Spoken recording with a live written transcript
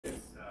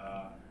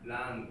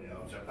land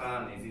of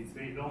Japan is it's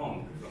very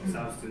long from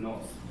south to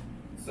north.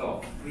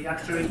 So we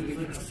actually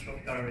even have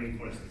tropical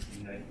rainforests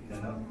in the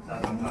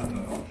southern part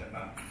of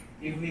Japan.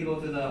 If we go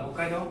to the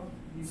Hokkaido,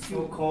 it's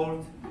so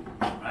cold,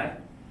 right?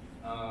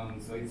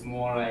 So it's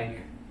more like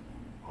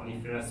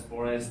coniferous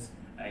forest,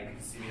 like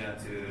similar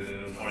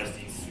to forest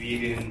in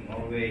Sweden,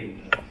 Norway,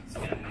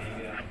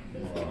 Scandinavia.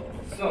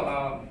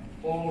 So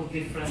all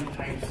different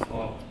types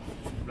of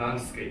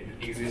landscape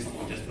exist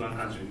in just one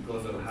country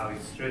because of how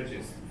it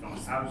stretches from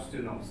south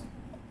to north.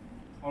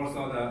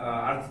 Also the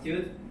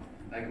altitude,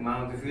 like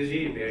Mount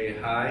Fuji, very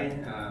high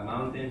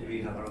mountains.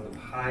 We have a lot of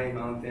high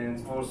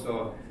mountains.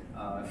 Also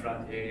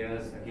flat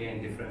areas,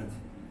 again different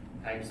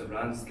types of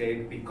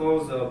landscape.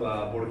 Because of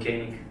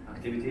volcanic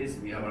activities,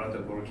 we have a lot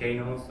of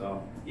volcanoes.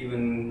 So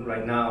even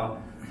right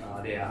now,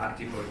 there are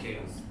active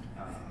volcanoes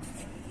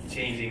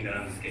changing the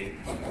landscape.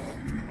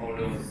 All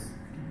those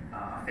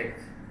affect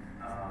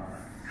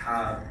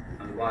how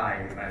and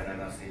why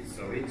biodiversity is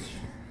so rich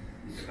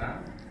in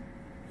Japan.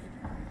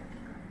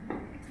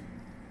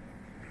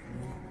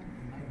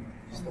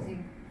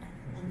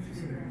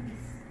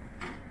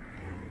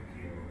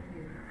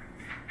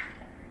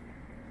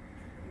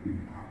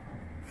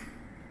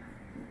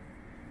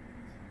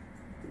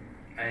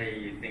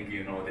 I think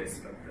you know this,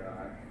 but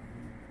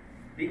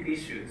big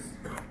issues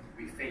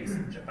we face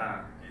in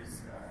Japan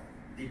is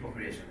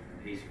depopulation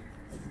and aging.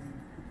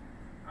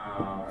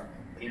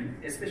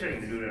 Especially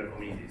in rural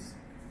communities.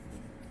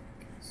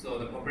 So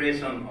the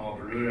population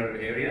of rural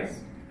areas,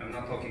 I'm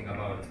not talking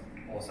about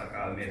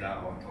Osaka,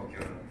 Umeda, or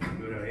Tokyo,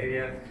 rural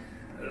area,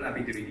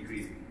 rapidly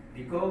decreasing.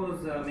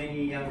 Because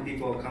many young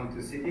people come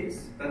to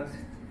cities, but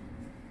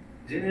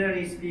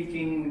generally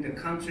speaking, the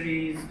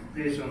country's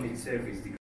population itself is decreasing.